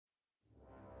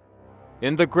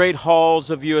In the great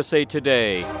halls of USA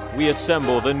Today, we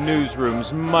assemble the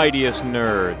newsroom's mightiest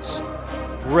nerds.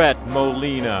 Brett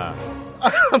Molina.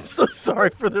 I'm so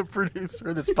sorry for the producer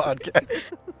of this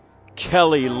podcast.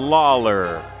 Kelly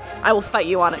Lawler. I will fight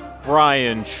you on it.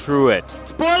 Brian Truitt.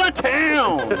 Spoiler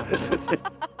town!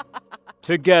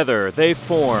 Together, they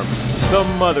form the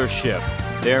Mothership.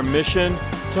 Their mission?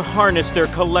 To harness their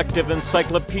collective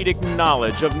encyclopedic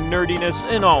knowledge of nerdiness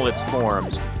in all its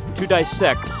forms. To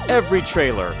dissect every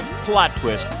trailer, plot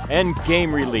twist, and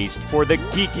game released for the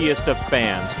geekiest of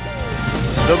fans.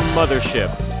 The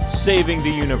Mothership, saving the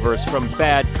universe from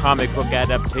bad comic book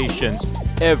adaptations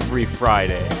every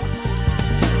Friday.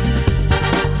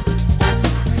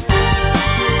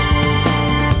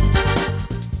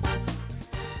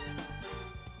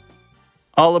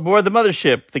 All aboard the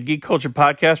Mothership, the geek culture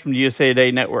podcast from the USA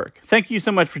Today Network. Thank you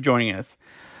so much for joining us.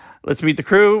 Let's meet the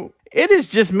crew. It is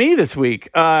just me this week.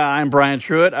 I'm Brian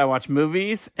Truitt. I watch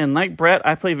movies, and like Brett,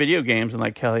 I play video games, and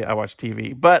like Kelly, I watch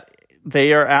TV. But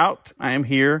they are out. I am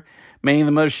here, manning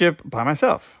the Mothership by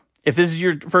myself. If this is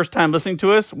your first time listening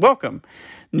to us, welcome.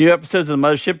 New episodes of the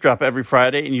Mothership drop every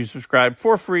Friday, and you subscribe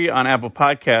for free on Apple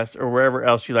Podcasts or wherever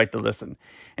else you like to listen.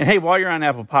 And hey, while you're on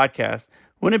Apple Podcasts,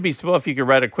 wouldn't it be swell if you could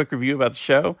write a quick review about the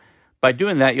show? By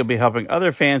doing that, you'll be helping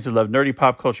other fans who love nerdy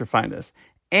pop culture find us.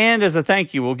 And as a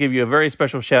thank you, we'll give you a very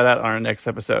special shout out on our next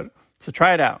episode. So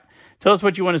try it out. Tell us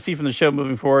what you want to see from the show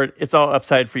moving forward. It's all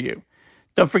upside for you.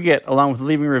 Don't forget, along with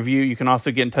leaving a review, you can also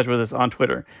get in touch with us on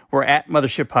Twitter. We're at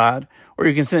MothershipPod, or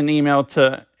you can send an email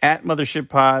to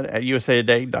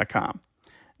 @mothershippod@usatoday.com.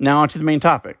 Now on to the main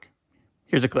topic.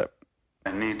 Here's a clip.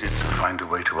 I needed to find a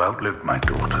way to outlive my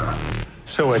daughter.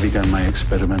 So I began my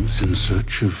experiments in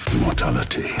search of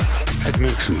immortality. I'd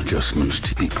make some adjustments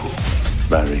to equal.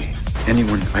 Barry.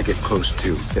 Anyone I get close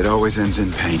to, it always ends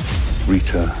in pain.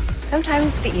 Rita.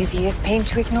 Sometimes the easiest pain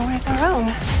to ignore is our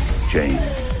own. Jane.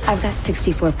 I've got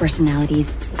 64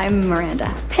 personalities. I'm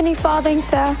Miranda. Penny farthing,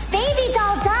 sir. Baby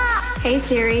doll duck! Hey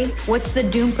Siri, what's the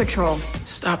Doom Patrol?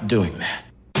 Stop doing that.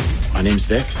 My name's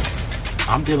Vic.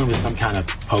 I'm dealing with some kind of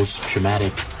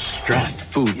post-traumatic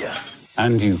stress. Booyah.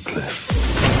 And you, Cliff.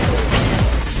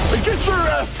 Get your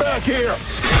ass back here!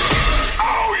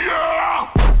 Oh, yeah!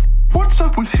 What's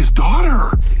up with his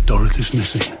daughter? Dorothy's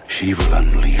missing. She will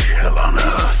unleash hell on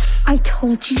Earth. I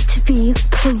told you to be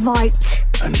polite.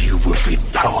 And you will be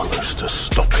powerless to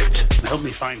stop it. Help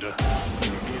me find her.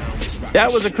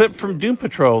 That was a clip from Doom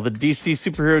Patrol, the DC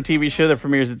superhero TV show that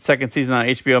premieres its second season on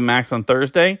HBO Max on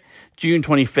Thursday, June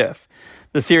 25th.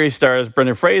 The series stars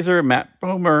Brendan Fraser, Matt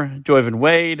Bomer, Joyvan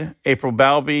Wade, April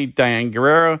Balby, Diane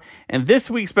Guerrero, and this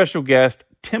week's special guest,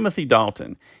 Timothy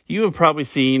Dalton. You have probably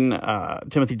seen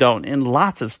Timothy Dalton in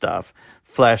lots of stuff.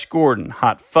 Flash Gordon,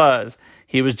 Hot Fuzz.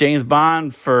 He was James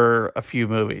Bond for a few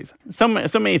movies. So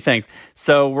many things.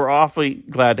 So we're awfully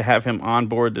glad to have him on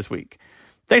board this week.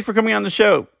 Thanks for coming on the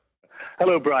show.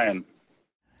 Hello, Brian.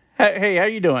 Hey, how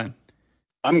you doing?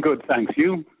 I'm good, thanks.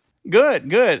 You?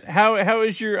 Good. How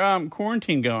is your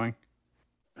quarantine going?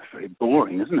 It's very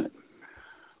boring, isn't it?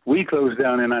 We closed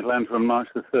down in Atlanta on March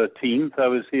the 13th. I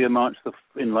was here in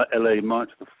LA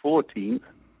March the 14th.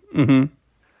 Mm-hmm.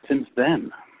 Since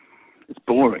then, it's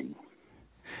boring.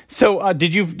 So,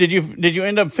 did you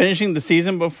end up finishing the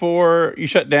season before you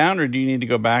shut down, or do you need to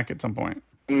go back at some point?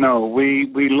 No,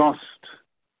 we lost.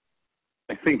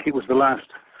 I think it was the last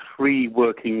 3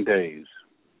 working days.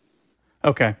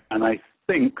 Okay. And I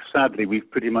think, sadly, we've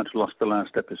pretty much lost the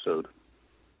last episode.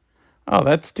 Oh,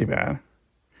 that's too bad.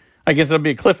 I guess it'll be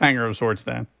a cliffhanger of sorts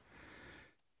then.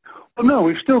 Well, no,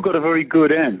 we've still got a very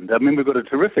good end. I mean, we've got a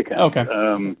terrific end. Okay.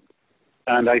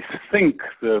 And I think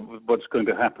what's going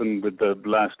to happen with the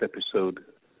last episode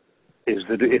is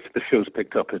that if the show's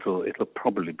picked up, it'll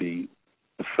probably be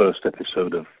the first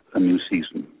episode of a new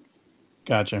season.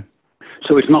 Gotcha.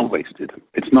 So it's not wasted.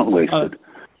 It's not wasted.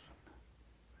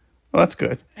 Well, that's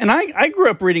good. And I grew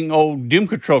up reading old Doom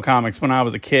Patrol comics when I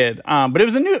was a kid. But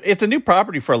it's a new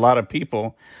property for a lot of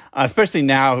people, especially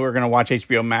now who are going to watch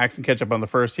HBO Max and catch up on the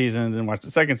first season and then watch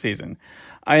the second season.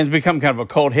 It's become kind of a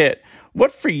cult hit.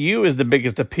 What for you is the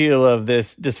biggest appeal of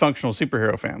this dysfunctional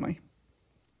superhero family?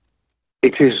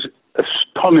 It is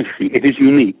astonishing. It is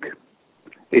unique.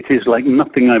 It is like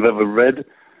nothing I've ever read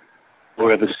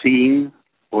or ever seen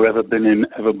or ever been in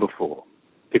ever before.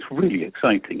 It's really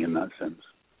exciting in that sense.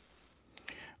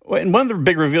 Well, and one of the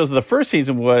big reveals of the first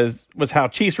season was how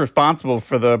Chief's responsible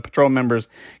for the patrol members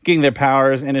getting their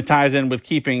powers, and it ties in with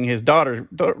keeping his daughter,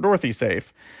 Dorothy,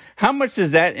 safe. How much does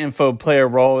that info play a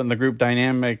role in the group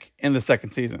dynamic in the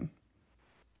second season?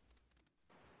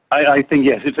 I think,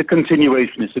 yes, it's a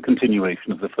continuation. It's a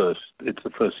continuation of the first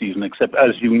season, except,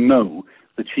 as you know,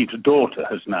 the chief's daughter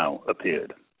has now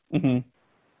appeared.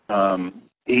 Mm-hmm.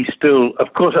 He still,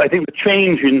 of course, I think the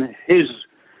change in his,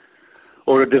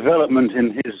 or a development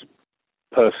in his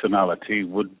personality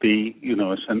would be,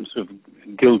 a sense of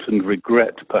guilt and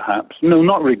regret, perhaps. No,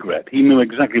 not regret. He knew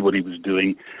exactly what he was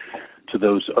doing to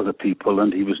those other people,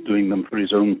 and he was doing them for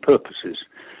his own purposes.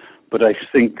 But I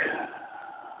think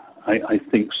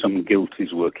some guilt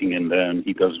is working in there, and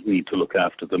he does need to look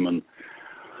after them and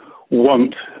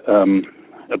want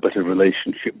a better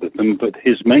relationship with them. But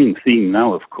his main theme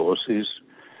now, of course, is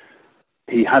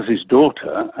he has his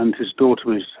daughter, and his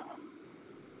daughter is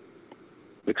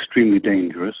extremely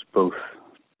dangerous, both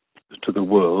to the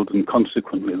world, and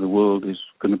consequently the world is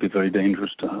going to be very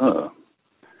dangerous to her.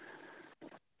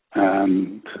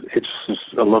 And it's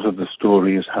just, a lot of the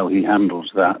story is how he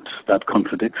handles that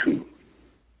contradiction.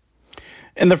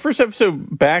 And the first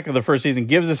episode back of the first season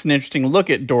gives us an interesting look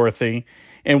at Dorothy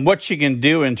and what she can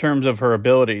do in terms of her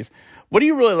abilities. What do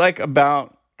you really like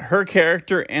about her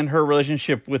character and her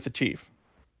relationship with the chief?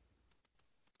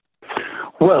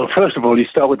 Well, first of all, you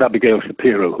start with Abigail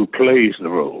Shapiro, who plays the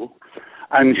role,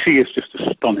 and she is just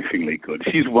astonishingly good.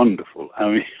 She's wonderful. I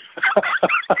mean,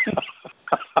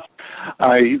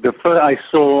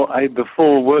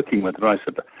 before working with her, I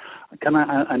said,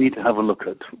 I need to have a look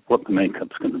at what the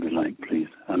makeup's going to be like, please.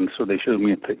 And so they showed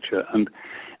me a picture, and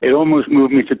it almost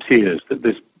moved me to tears that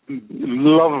this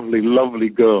lovely, lovely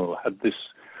girl had this,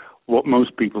 what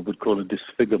most people would call a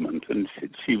disfigurement, and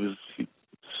she was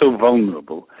so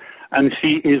vulnerable. And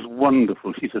she is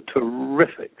wonderful. She's a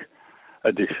terrific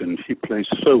addition. She plays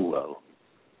so well.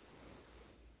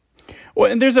 Well,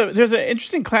 and there's an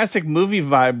interesting classic movie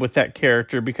vibe with that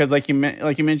character because, like you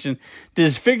mentioned,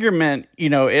 disfigurement.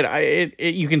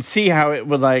 You can see how it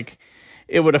would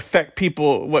affect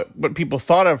people, what people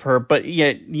thought of her, but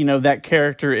yet that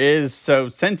character is so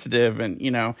sensitive,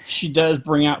 and she does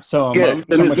bring out so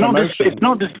much emotion. It's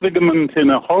not disfigurement in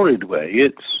a horrid way.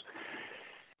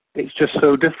 It's just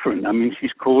so different. I mean,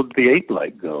 she's called the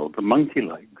ape-like girl, the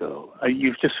monkey-like girl.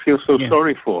 You just feel so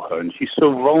sorry for her, and she's so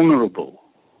vulnerable.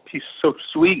 She's so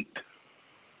sweet.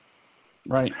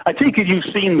 Right. I take it you've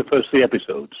seen the first 3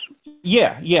 episodes.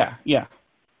 Yeah.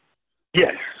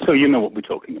 Yes, so you know what we're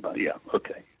talking about. Yeah,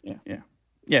 okay.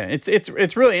 Yeah.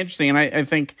 It's really interesting, and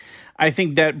I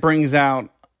think that brings out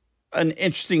an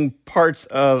interesting parts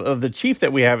of the chief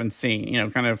that we haven't seen.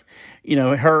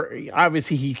 Her,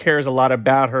 obviously he cares a lot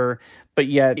about her, but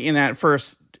yet in that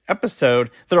first episode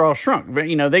they're all shrunk. But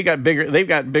they've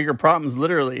got bigger problems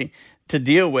literally to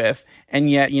deal with, and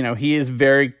yet he is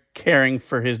very caring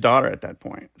for his daughter at that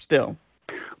point still.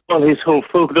 Well,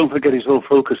 don't forget his whole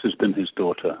focus has been his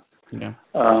daughter. Yeah.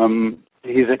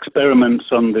 His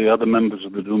experiments on the other members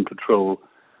of the Doom Patrol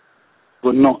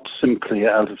were not simply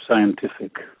out of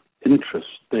scientific interest.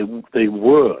 They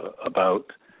were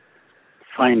about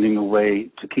finding a way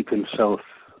to keep himself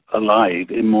alive,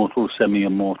 immortal,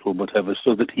 semi-immortal, whatever,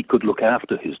 so that he could look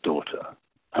after his daughter.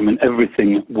 I mean,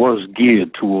 everything was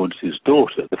geared towards his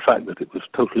daughter. The fact that it was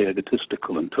totally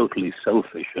egotistical and totally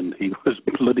selfish, and he was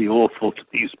bloody awful to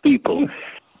these people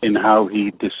in how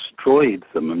he destroyed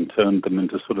them and turned them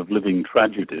into sort of living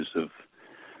tragedies of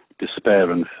despair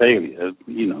and failure,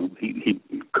 he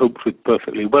coped with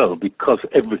perfectly well because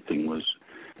everything was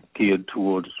geared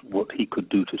towards what he could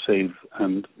do to save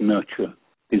and nurture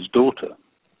his daughter.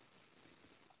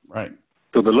 Right.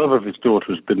 So the love of his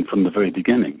daughter has been from the very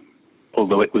beginning,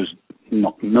 although it was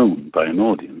not known by an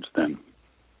audience then.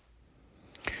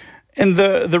 And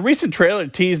the recent trailer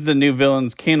teased the new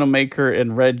villains, Candlemaker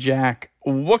and Red Jack.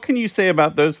 What can you say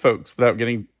about those folks without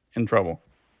getting in trouble?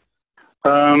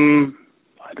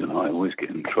 I don't know, I always get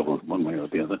in trouble one way or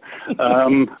the other.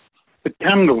 The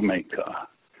Candlemaker.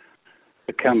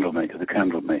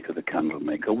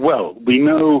 Well, we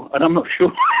know, and I'm not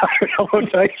sure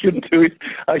what I should do.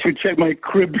 I should check my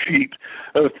crib sheet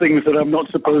of things that I'm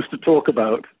not supposed to talk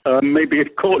about. Maybe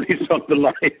if Courtney's on the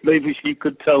line, maybe she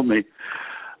could tell me.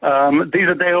 They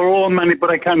are all what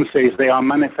I can say is they are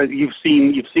manifest. You've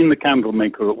seen the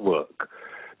Candlemaker at work.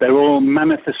 They're all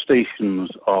manifestations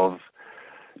of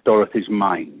Dorothy's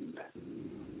mind,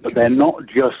 but they're not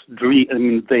just dream. I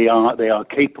mean, they are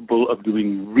capable of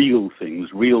doing real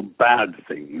things, real bad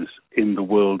things in the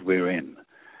world we're in.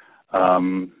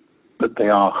 But they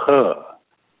are her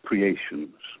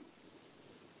creations.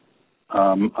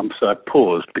 I'm sorry, I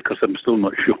paused because I'm still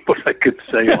not sure what I could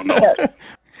say or not.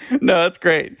 No, that's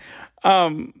great.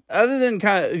 Other than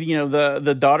kind of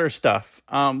the daughter stuff,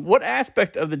 what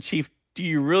aspect of the Chief do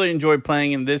you really enjoy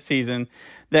playing in this season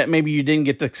that maybe you didn't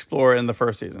get to explore in the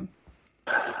first season?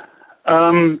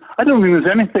 I don't think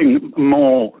there's anything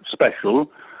more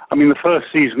special. I mean, the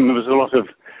first season there was a lot of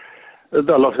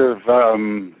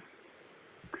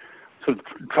sort of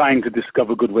trying to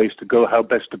discover good ways to go, how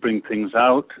best to bring things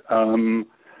out.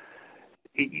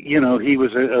 He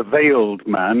was a veiled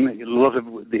man. A lot of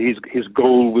his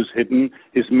goal was hidden.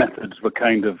 His methods were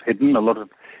kind of hidden. A lot of,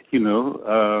 he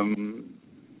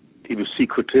was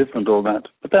secretive and all that.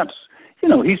 But that's,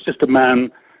 he's just a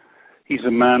man. He's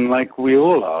a man like we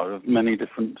all are, of many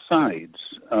different sides.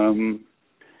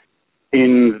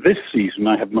 In this season,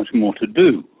 I have much more to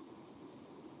do.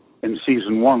 In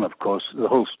season 1, of course, the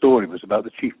whole story was about the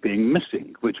chief being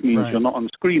missing, which means you're not on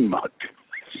screen much.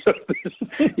 So,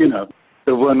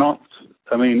 there were not,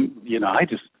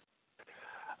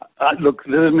 look,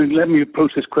 let me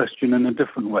approach this question in a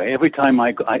different way. Every time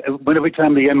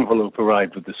the envelope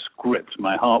arrived with the script,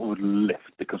 my heart would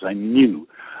lift because I knew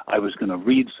I was going to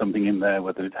read something in there,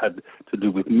 whether it had to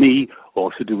do with me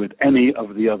or to do with any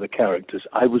of the other characters.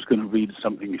 I was going to read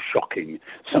something shocking,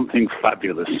 something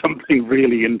fabulous, something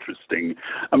really interesting.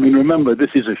 I mean, remember, this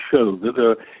is a show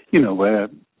that, where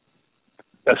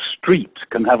a street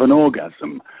can have an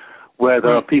orgasm, where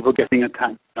there are people getting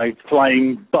attacked by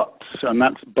flying butts, and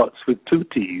that's butts with 2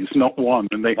 T's, not one,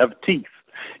 and they have teeth.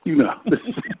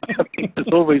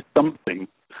 There's always something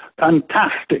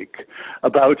fantastic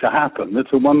about to happen.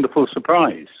 That's a wonderful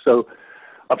surprise. So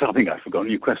I think I've forgotten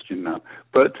your question now.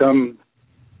 But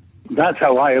that's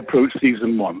how I approach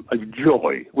season 1, with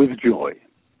joy.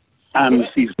 And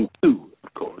season 2,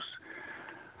 of course.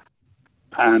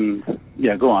 And,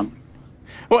 yeah, go on.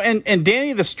 Well, and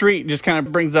Danny the Street just kind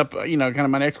of brings up, kind of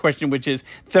my next question, which is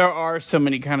there are so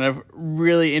many kind of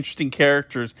really interesting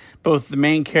characters, both the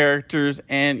main characters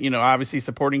and, obviously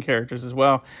supporting characters as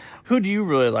well. Who do you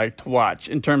really like to watch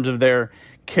in terms of their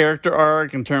character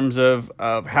arc, in terms of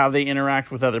how they interact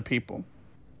with other people?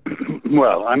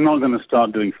 Well, I'm not going to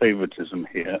start doing favoritism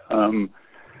here.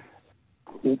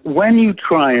 When you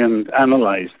try and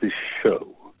analyze this show,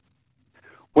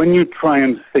 when you try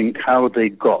and think how they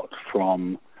got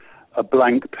from a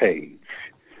blank page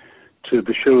to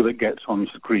the show that gets on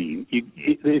screen,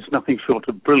 it's nothing short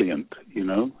of brilliant,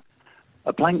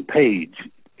 A blank page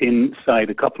inside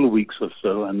a couple of weeks or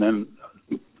so, and then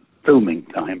filming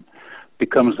time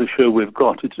becomes the show we've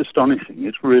got. It's astonishing.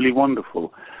 It's really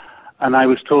wonderful. And I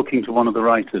was talking to one of the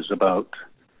writers about...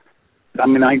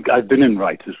 I've been in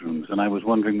writers' rooms, and I was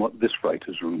wondering what this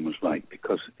writers' room was like,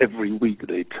 because every week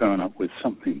they turn up with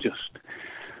something just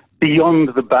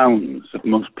beyond the bounds of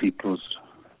most people's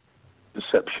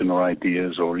perception or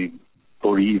ideas or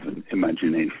even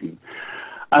imagination.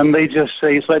 And they just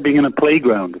say it's like being in a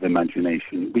playground of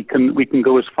imagination. We can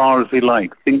go as far as we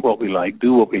like, think what we like,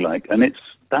 do what we like, and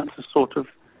that's a sort of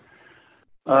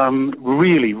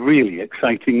really, really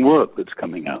exciting work that's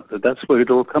coming out. That's where it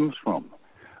all comes from.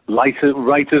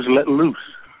 Writers let loose,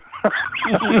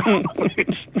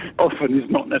 which often is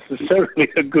not necessarily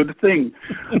a good thing.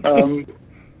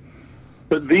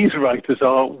 But these writers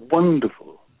are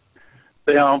wonderful.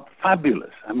 They are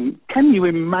fabulous. Can you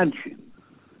imagine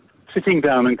sitting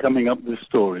down and coming up with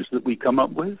stories that we come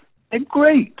up with? They're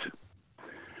great.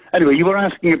 Anyway, you were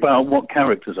asking about what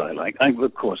characters I like.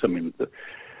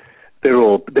 They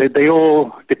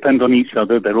all depend on each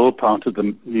other. They're all part of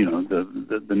the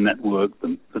network,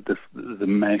 the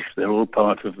mesh. They're all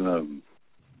part of the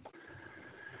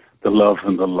love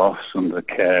and the loss and the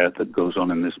care that goes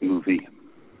on in this movie.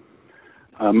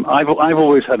 I've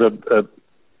always had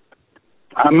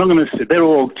I'm not going to say they're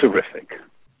all terrific.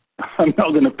 I'm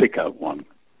not going to pick out one.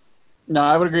 No,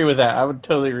 I would agree with that. I would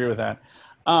totally agree with that.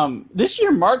 This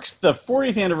year marks the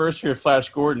 40th anniversary of Flash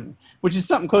Gordon, which is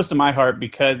something close to my heart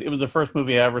because it was the first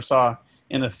movie I ever saw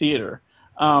in a theater.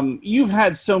 You've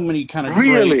had so many kind of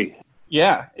really,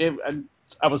 yeah.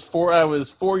 I was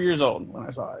 4 years old when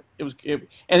I saw it.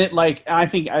 I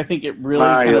think it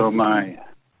really my.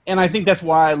 And I think that's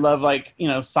why I love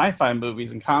sci-fi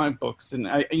movies and comic books, and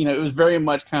it was very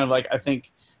much kind of like I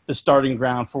think the starting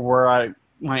ground for where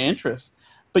my interest.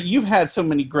 But you've had so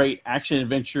many great action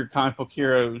adventure comic book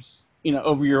heroes,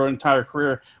 over your entire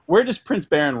career. Where does Prince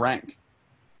Baron rank?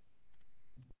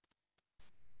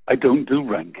 I don't do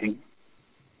ranking.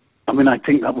 I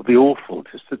think that would be awful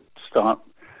just to start.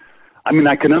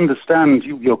 I can understand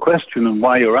your question and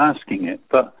why you're asking it,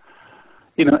 but,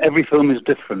 every film is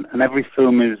different, and every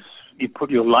film is, you put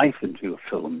your life into a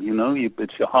film,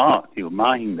 it's your heart, your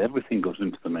mind, everything goes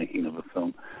into the making of a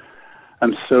film.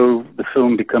 And so the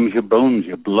film becomes your bones,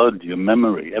 your blood, your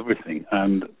memory, everything.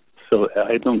 And so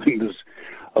I don't think there's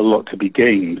a lot to be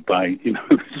gained by,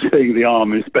 saying the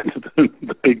arm is better than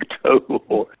the big toe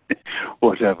or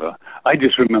whatever. I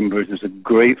just remember it as a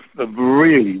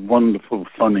really wonderful,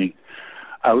 funny,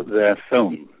 out there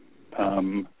film.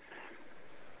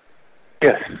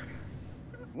 Yes.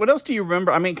 What else do you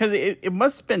remember? I mean, because it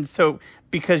must have been so,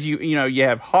 because you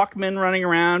have Hawkman running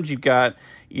around, you've got,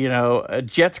 a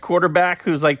Jets quarterback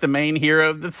who's like the main hero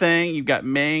of the thing. You've got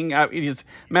Ming,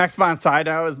 Max von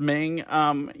Sydow is Ming.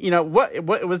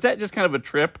 What was that just kind of a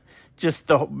trip, just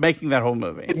making that whole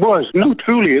movie? It was. No,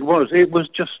 truly it was. It was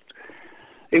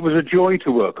a joy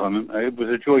to work on it. It was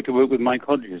a joy to work with Mike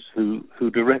Hodges, who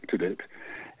directed it.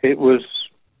 It was,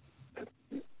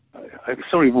 I'm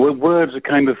sorry, words are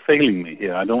kind of failing me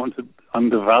here. I don't want to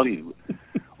undervalue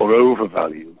or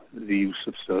overvalue the use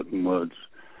of certain words.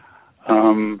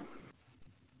 I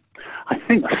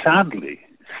think, sadly,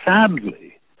 I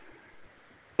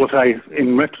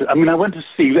went to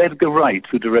see Edgar Wright,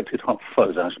 who directed Hot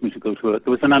Fuzz, asked me to go to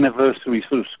there was an anniversary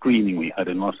sort of screening we had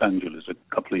in Los Angeles a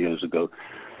couple of years ago,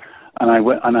 and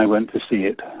I went to see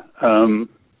it. And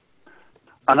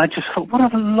I just thought,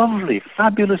 what a lovely,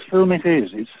 fabulous film it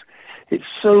is. It's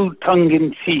so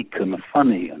tongue-in-cheek and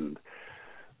funny and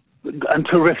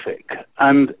terrific.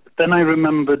 And then I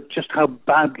remembered just how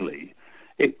badly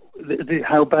it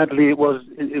was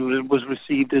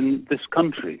received in this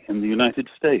country, in the United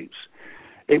States.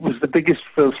 It was the biggest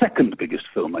film, second biggest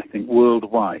film, I think,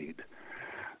 worldwide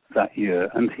that year.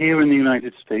 And here in the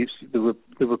United States, there were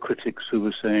critics who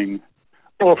were saying,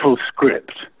 awful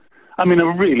script. I mean, a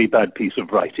really bad piece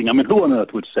of writing. I mean, who on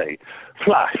earth would say,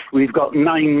 Flash, we've got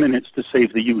 9 minutes to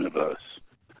save the universe?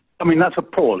 I mean, that's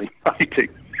appalling writing.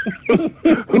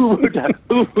 who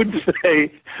would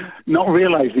say, not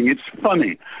realizing it's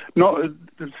funny, not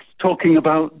talking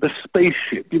about the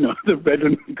spaceship, the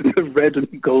red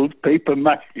and gold paper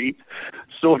mache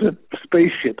sort of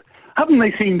spaceship. Haven't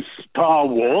they seen Star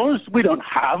Wars? We don't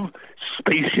have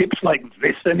spaceships like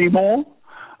this anymore.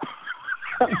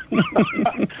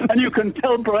 And you can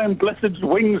tell Brian Blessed's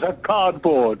wings are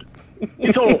cardboard.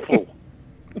 It's awful.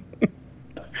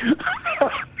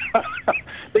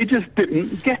 They just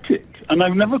didn't get it, and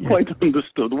I've never quite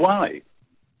understood why.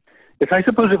 I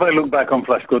suppose if I look back on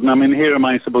Flash Gordon, I mean, here am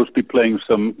I supposed to be playing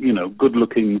some,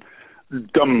 good-looking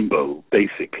Dumbo,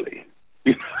 basically.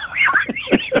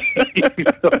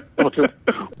 Sort of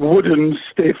wooden,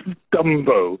 stiff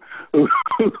Dumbo, who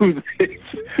this,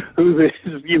 the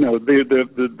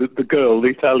girl, the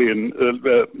Italian,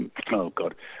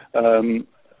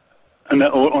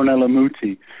 Ornella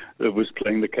Muti was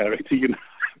playing the character,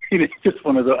 It's just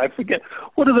one of those, I forget,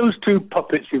 what are those two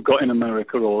puppets you've got in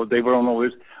America, or they were on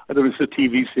always, either it's a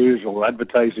TV series or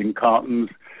advertising cartons.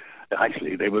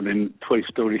 Actually, they were in Toy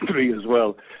Story 3 as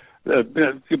well. A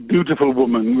beautiful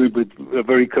woman with a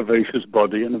very curvaceous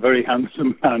body and a very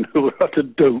handsome man who were utter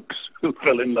dopes who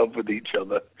fell in love with each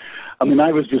other. I mean,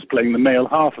 I was just playing the male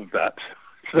half of that,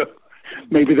 so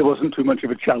maybe there wasn't too much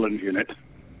of a challenge in it.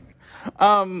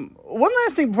 One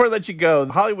last thing before I let you go.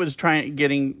 Hollywood's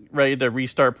getting ready to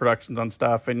restart productions on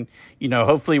stuff, and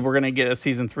hopefully we're going to get a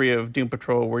season 3 of Doom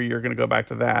Patrol where you're going to go back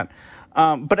to that.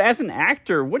 But as an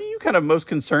actor, what are you kind of most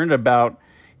concerned about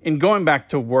in going back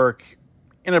to work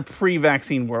in a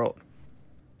pre-vaccine world?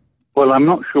 Well, I'm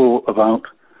not sure about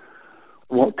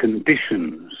what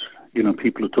conditions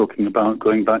people are talking about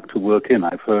going back to work in.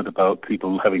 I've heard about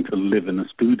people having to live in a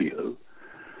studio,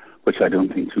 which I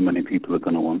don't think too many people are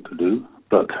going to want to do.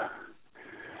 But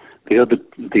the other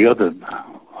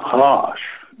harsh,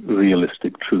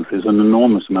 realistic truth is an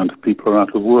enormous amount of people are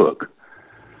out of work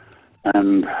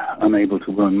and unable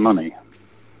to earn money.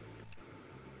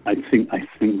 I think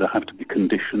there have to be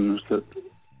conditions that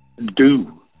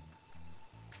do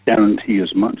guarantee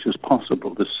as much as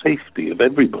possible the safety of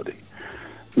everybody,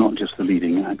 not just the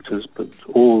leading actors, but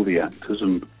all the actors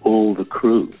and all the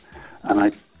crew. And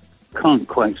I can't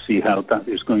quite see how that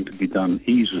is going to be done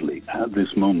easily at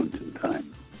this moment in time.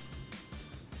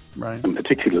 Right. And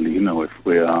particularly, if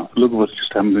we are, look at what's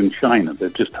just happened in China.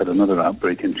 They've just had another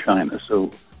outbreak in China.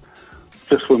 So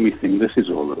just when we think this is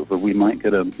all over, we might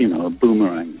get a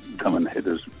boomerang come and hit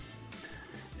us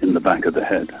in the back of the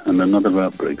head, and another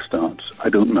outbreak starts. I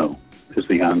don't know is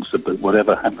the answer, but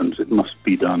whatever happens, it must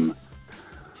be done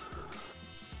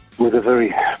with a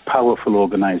very powerful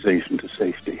organization to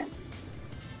safety.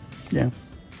 Yeah.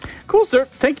 Cool, sir.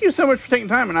 Thank you so much for taking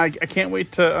time, and I can't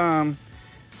wait to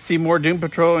see more Doom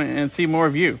Patrol and see more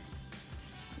of you.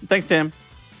 Thanks, Tim.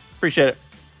 Appreciate it.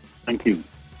 Thank you.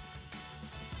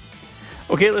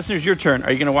 Okay, listeners, your turn.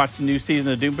 Are you going to watch the new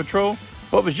season of Doom Patrol?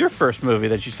 What was your first movie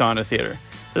that you saw in a theater?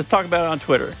 Let's talk about it on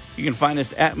Twitter. You can find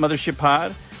us at Mothership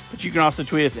Pod, but you can also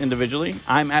tweet us individually.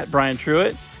 I'm at Brian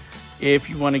Truitt. If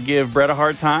you want to give Brett a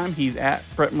hard time, he's at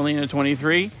Brett Molina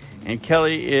 23, and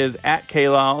Kelly is at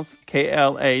Klaws,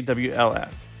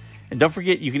 KLAWLS. And don't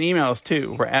forget, you can email us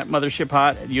too. We're at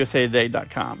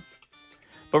mothershippod@usatoday.com.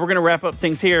 But we're going to wrap up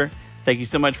things here. Thank you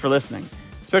so much for listening.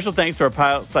 Special thanks to our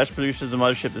pilot/producers of the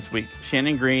Mothership this week,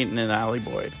 Shannon Green and Allie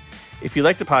Boyd. If you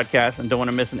like the podcast and don't want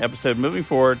to miss an episode moving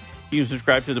forward, you can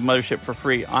subscribe to the Mothership for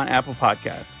free on Apple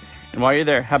Podcasts. And while you're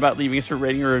there, how about leaving us a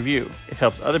rating or review? It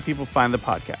helps other people find the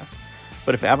podcast.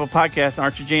 But if Apple Podcasts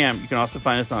aren't your jam, you can also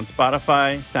find us on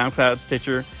Spotify, SoundCloud,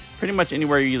 Stitcher, pretty much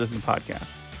anywhere you listen to podcasts.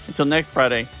 Until next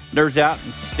Friday, nerds out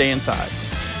and stay inside.